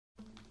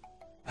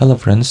Hello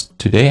friends,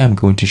 today I'm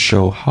going to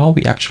show how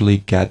we actually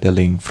get the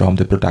link from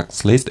the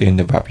products list in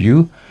the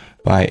WebView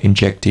by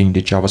injecting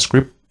the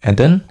JavaScript, and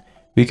then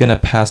we're gonna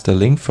pass the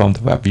link from the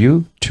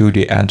WebView to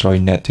the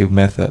Android native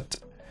method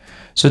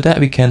so that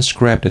we can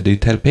scrap the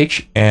detail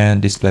page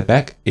and display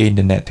back in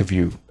the native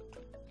view.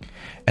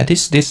 And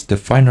this is the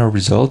final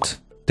result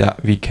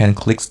that we can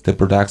click the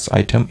products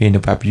item in the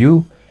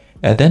WebView,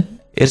 and then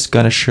it's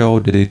gonna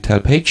show the detail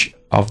page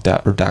of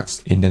that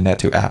products in the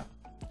native app.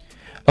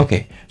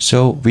 Okay,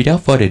 so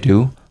without further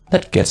ado,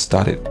 let's get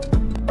started.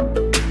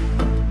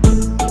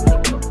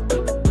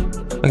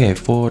 Okay,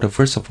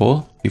 first of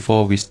all,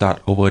 before we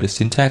start over the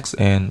syntax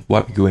and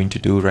what we're going to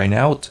do right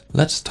now,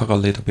 let's talk a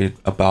little bit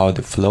about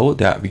the flow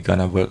that we're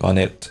gonna work on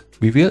it.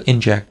 We will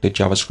inject the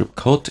JavaScript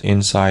code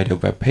inside the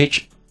web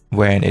page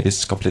when it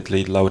is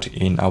completely loaded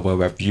in our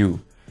web view.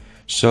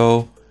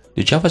 So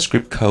the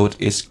JavaScript code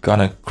is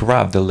gonna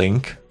grab the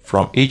link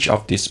from each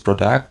of these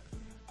products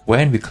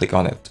when we click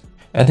on it,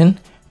 and then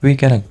we're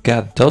gonna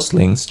get those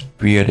links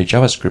via the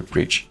JavaScript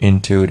bridge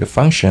into the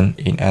function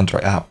in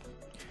Android app,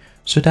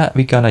 so that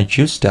we're gonna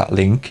use that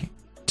link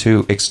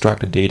to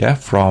extract the data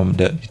from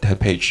the detail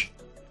page.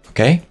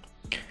 Okay,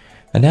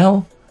 and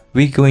now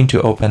we're going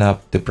to open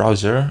up the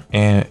browser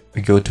and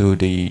we go to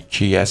the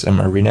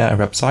GSM Arena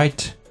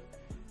website.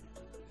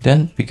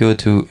 Then we go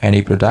to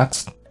any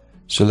products.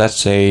 So let's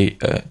say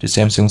the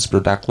Samsung's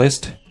product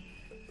list,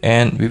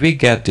 and we will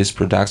get these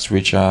products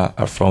which are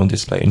a phone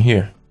display in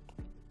here.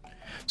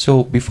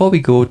 So before we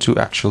go to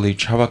actually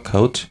Java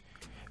code,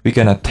 we're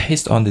gonna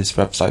test on this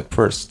website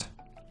first.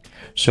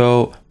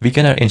 So we're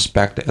gonna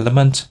inspect the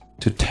element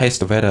to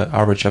test whether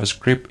our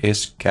JavaScript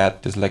is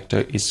get the selector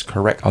is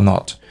correct or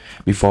not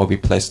before we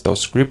place those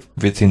scripts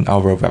within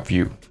our web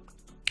view.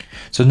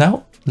 So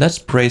now let's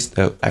press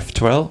the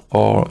F12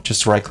 or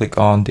just right click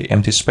on the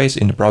empty space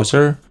in the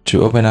browser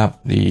to open up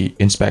the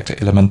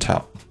inspect element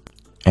tab.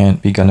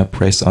 And we're gonna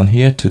press on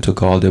here to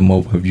toggle the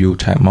mobile view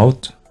type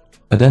mode.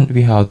 And then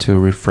we have to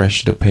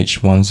refresh the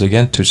page once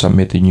again to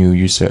submit the new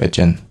user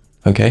agent.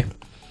 Okay.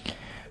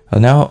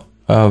 Now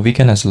we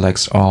can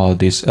select all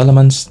these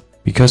elements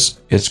because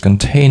it's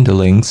contain the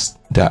links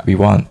that we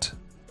want.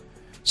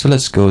 So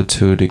let's go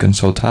to the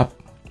console tab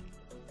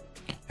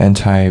and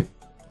type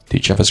the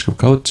JavaScript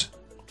code.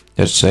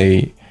 Let's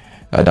say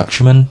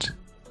document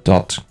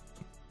dot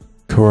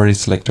query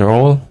selector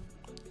all,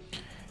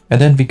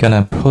 and then we're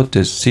gonna put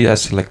the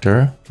CS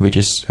selector, which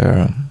is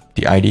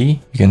the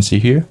ID you can see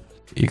here,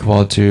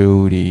 equal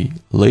to the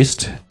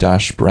list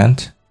dash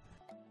brand,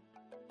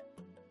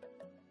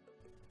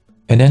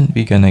 and then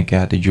we're gonna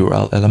get the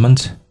URL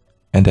element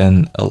and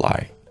then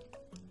li,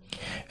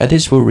 and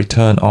this will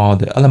return all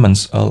the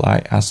elements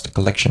li as the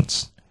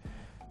collections.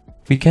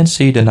 We can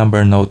see the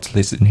number nodes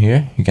listed in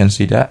here, you can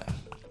see that.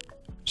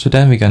 So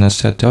then we're gonna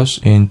set those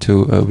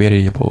into a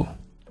variable,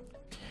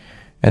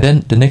 and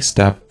then the next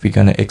step we're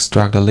gonna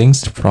extract the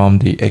links from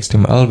the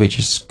HTML which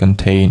is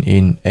contained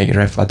in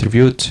href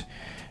attribute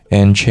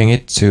and change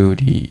it to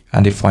the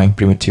undefined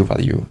primitive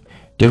value.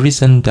 The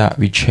reason that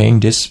we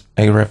change this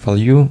href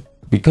value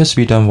because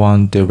we don't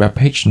want the web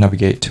page to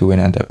navigate to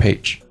another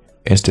page.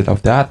 Instead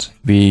of that,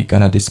 we're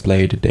gonna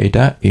display the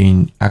data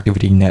in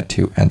activity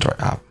native Android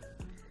app.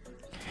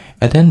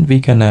 And then we're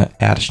gonna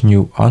add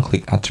new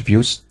on-click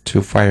attributes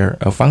to fire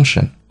a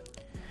function.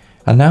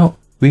 And now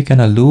we're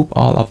gonna loop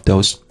all of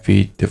those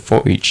with the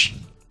for each.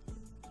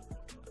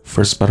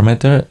 First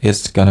parameter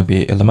is gonna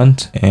be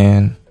element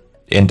and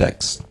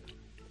index.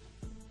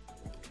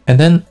 And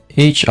then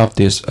each of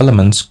these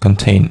elements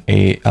contain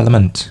a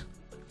element.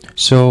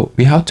 So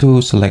we have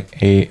to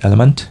select a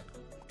element.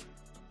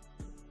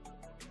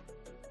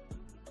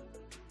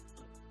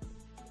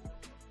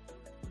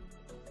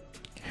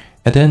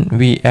 And then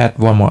we add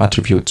one more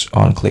attribute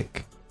on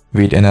click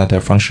with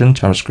another function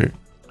JavaScript.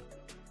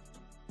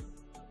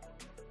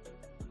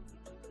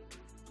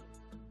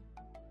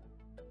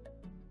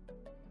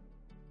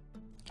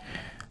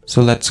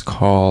 So let's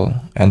call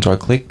Android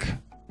click.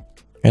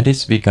 And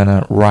this we're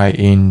gonna write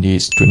in the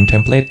string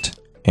template,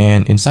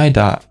 and inside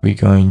that we're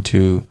going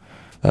to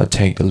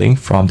take the link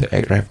from the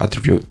href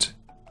attribute.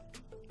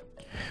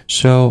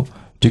 So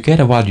to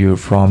get a value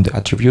from the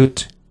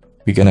attribute,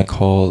 we're gonna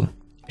call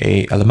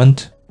a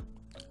element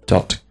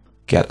dot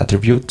get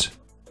attribute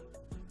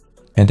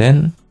and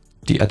then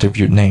the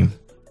attribute name.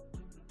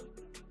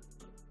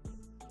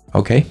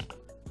 Okay.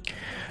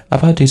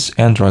 About this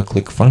Android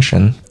click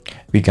function,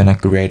 we're gonna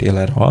create it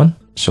later on,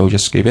 so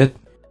just skip it.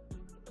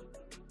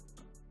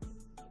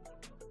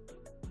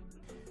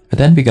 And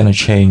then we're gonna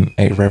change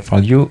a href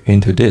value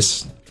into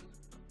this.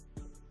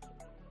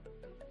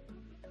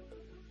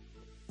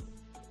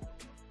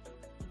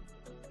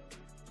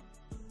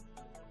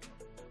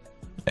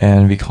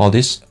 And we call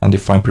this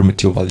undefined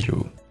primitive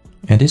value.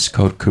 And this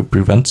code could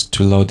prevent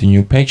to load the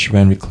new page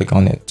when we click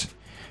on it.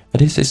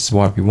 And this is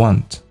what we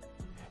want.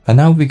 And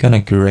now we're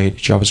gonna create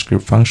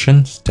JavaScript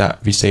functions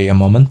that we say a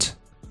moment.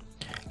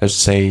 Let's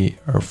say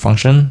our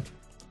function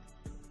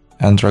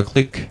Android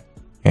click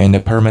and the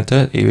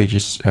parameter which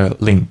is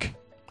link.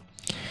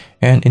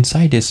 And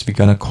inside this, we're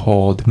gonna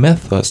call the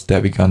methods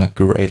that we're gonna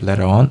create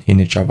later on in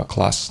the Java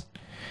class.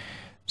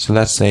 So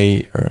let's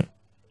say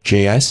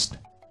js.getLink,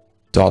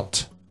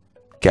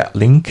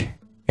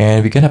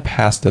 and we're gonna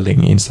pass the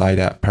link inside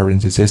that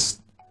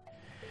parenthesis.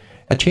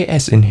 A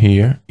JS in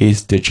here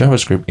is the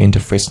JavaScript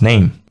interface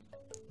name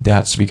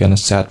that we're gonna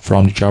set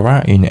from the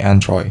Java in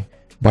Android.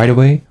 By the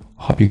way,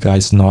 hope you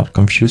guys not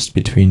confused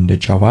between the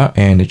Java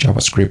and the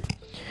JavaScript.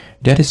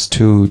 That is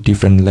two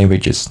different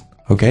languages,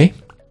 okay?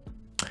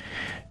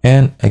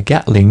 And a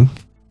getLink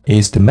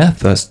is the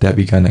methods that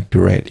we're gonna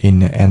create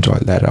in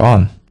Android later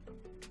on.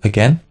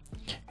 Again,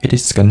 it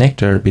is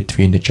connected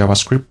between the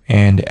JavaScript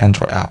and the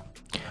Android app.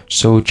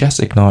 So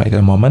just ignore it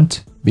a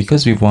moment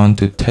because we want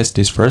to test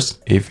this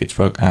first if it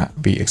works as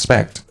we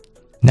expect.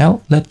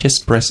 Now let's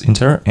just press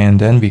enter and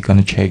then we're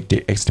gonna check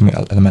the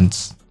HTML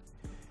elements.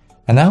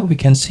 And now we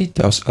can see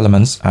those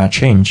elements are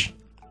changed.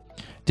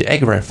 The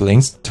href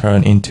links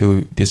turn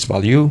into this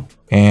value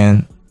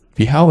and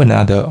we have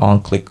another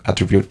on-click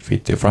attribute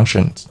with the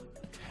functions.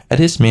 And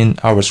this means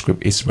our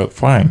script is work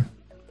fine.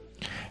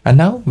 And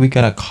now we're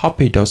gonna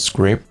copy those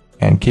scripts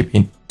and keep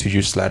it to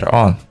use later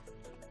on.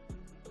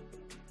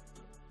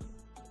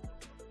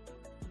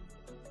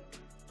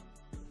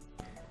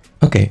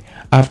 Okay,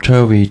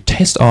 after we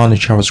test on the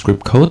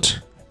JavaScript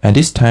code, and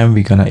this time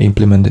we're gonna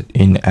implement it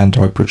in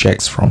Android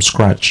projects from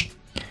scratch.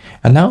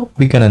 And now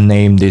we're gonna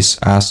name this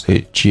as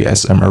a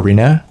GSM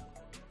Arena.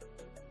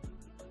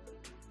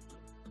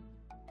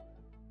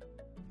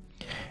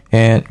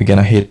 And we're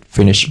gonna hit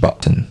finish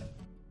button.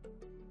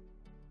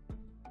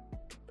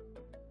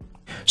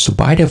 So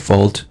by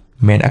default,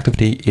 main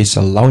activity is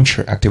a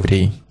launcher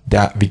activity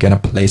that we're gonna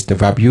place the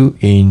WebView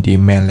in the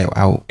main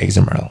layout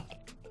XML.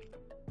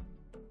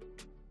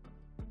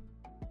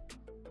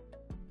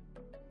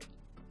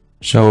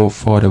 So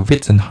for the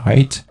width and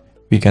height,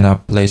 we're gonna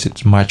place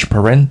it much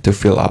parent to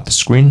fill up the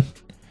screen.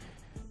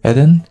 And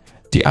then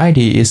the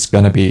ID is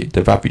gonna be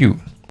the WebView.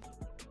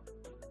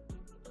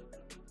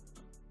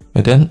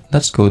 And then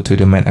let's go to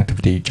the main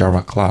activity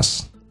Java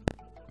class.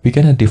 We're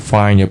gonna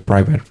define a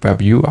private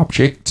WebView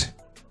object,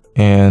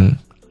 and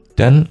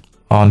then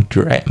on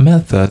create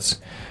methods,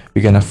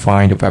 we're gonna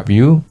find the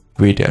WebView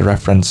with a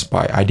reference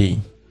by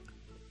ID.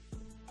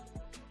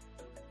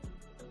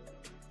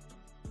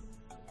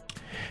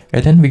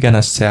 And then we're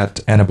gonna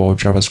set enable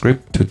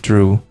JavaScript to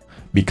true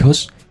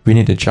because we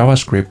need the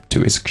JavaScript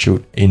to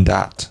execute in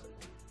that.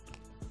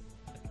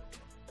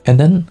 And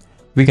then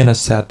we're gonna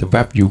set the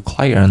WebView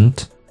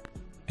client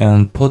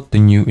and put the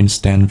new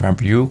instance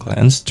WebView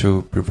clients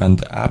to prevent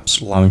the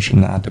apps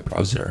launching at the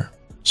browser.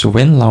 So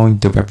when launching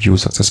the WebView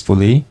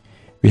successfully,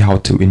 we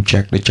have to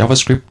inject the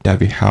JavaScript that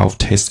we have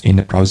tested in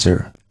the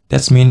browser.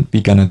 That means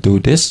we're gonna do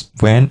this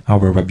when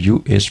our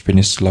WebView is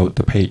finished to load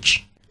the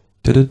page.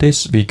 To do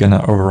this, we're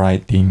gonna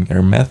overriding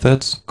our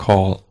methods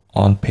called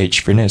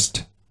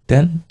onPageFinished.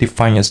 Then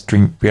define a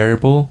string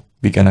variable,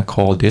 we're gonna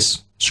call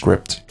this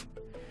script.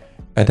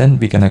 And then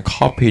we're gonna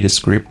copy the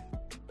script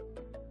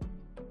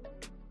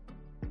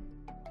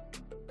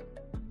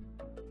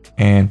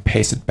and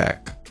paste it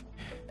back.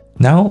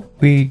 Now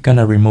we're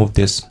gonna remove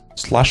this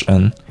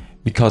 /n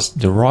because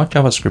the raw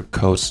JavaScript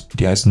code,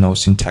 there is no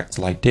syntax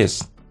like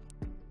this.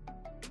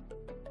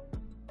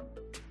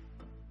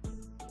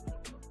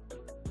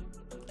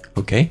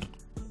 Okay,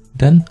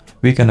 then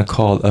we're gonna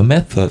call a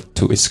method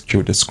to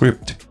execute the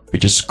script,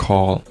 which is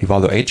called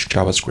evaluate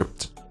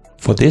JavaScript.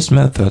 For this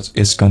method,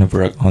 it's gonna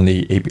work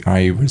only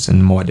API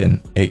version more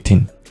than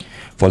 18.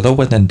 For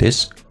lower than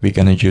this, we're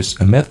gonna use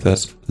a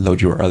method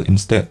load URL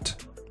instead.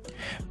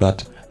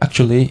 But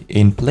actually,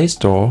 in Play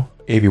Store,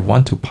 if we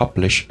want to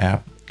publish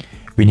app,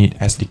 we need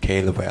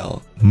SDK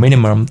level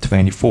minimum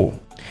 24.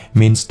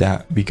 Means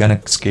that we're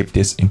gonna skip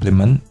this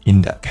implement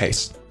in that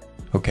case.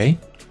 Okay.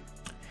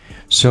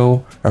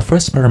 So our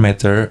first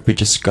parameter,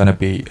 which is gonna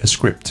be a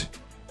script,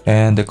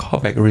 and the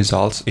callback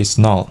results is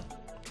null.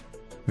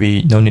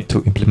 We no need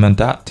to implement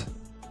that.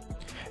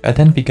 And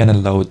then we're gonna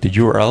load the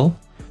URL.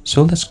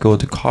 So let's go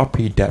to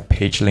copy that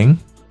page link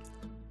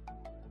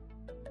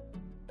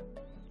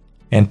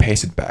and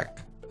paste it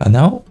back. And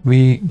now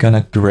we're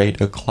gonna create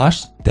a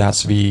class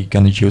that we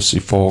gonna use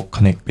for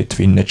connect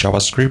between the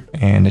JavaScript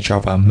and the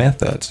Java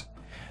method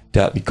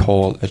that we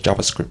call a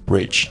JavaScript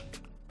bridge.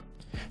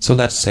 So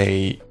let's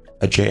say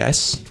a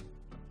JS.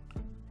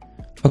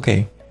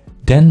 Okay,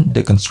 then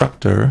the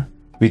constructor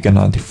we're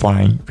gonna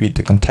define with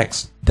the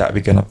context that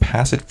we're gonna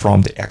pass it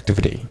from the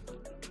activity.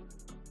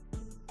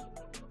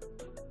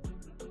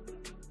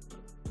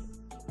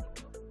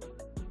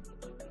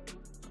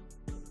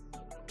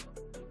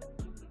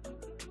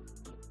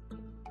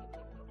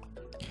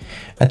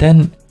 And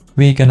then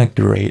we're gonna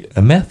create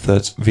a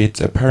method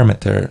with a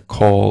parameter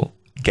called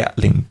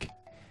getLink.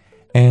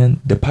 And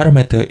the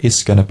parameter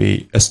is gonna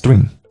be a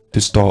string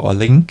to store a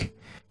link.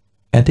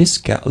 And this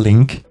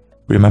getLink,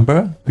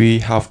 remember, we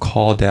have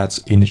called that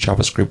in the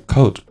JavaScript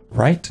code,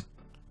 right?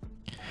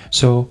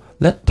 So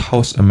let's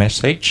toss a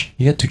message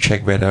here to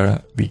check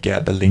whether we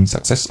get the link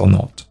success or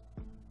not.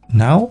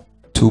 Now,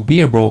 to be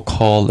able to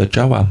call the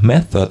Java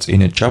methods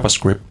in a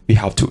JavaScript, we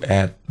have to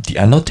add the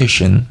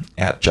annotation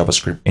at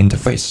JavaScript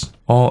interface.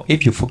 Or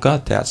if you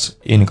forgot that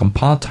in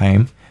compile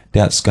time,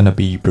 that's gonna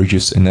be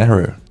produce an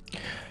error.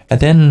 And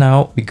then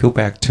now we go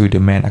back to the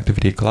main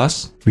activity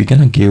class. We're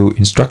gonna give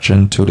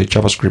instruction to the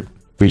JavaScript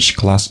which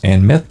class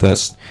and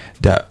methods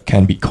that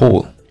can be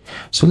called.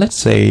 So let's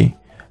say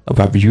a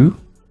WebView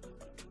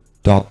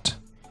dot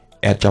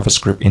add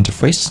JavaScript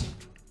interface.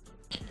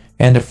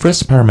 And the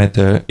first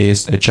parameter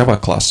is a Java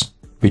class,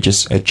 which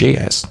is a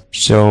JS.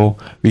 So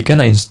we're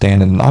gonna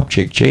instance an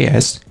object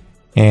JS,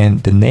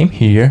 and the name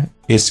here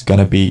is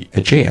gonna be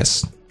a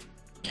JS,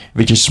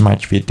 which is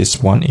matched with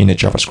this one in a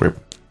JavaScript.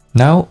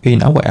 Now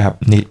in our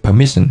app need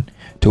permission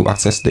to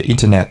access the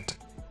internet.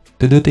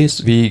 To do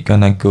this, we're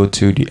gonna go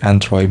to the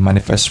Android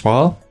manifest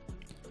file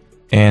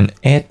and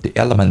add the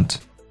element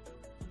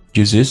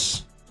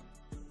uses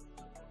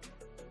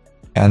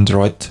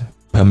Android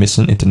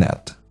permission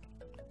internet.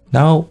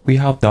 Now we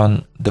have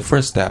done the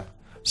first step,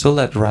 so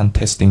let's run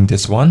testing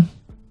this one.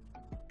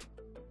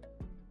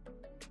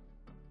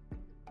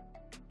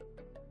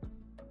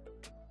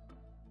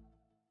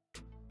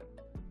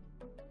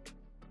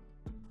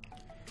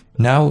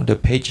 Now the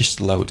page is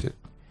loaded.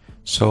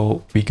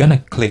 So we're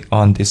gonna click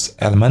on this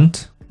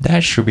element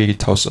that should be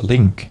towards a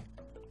link,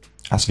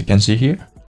 as we can see here.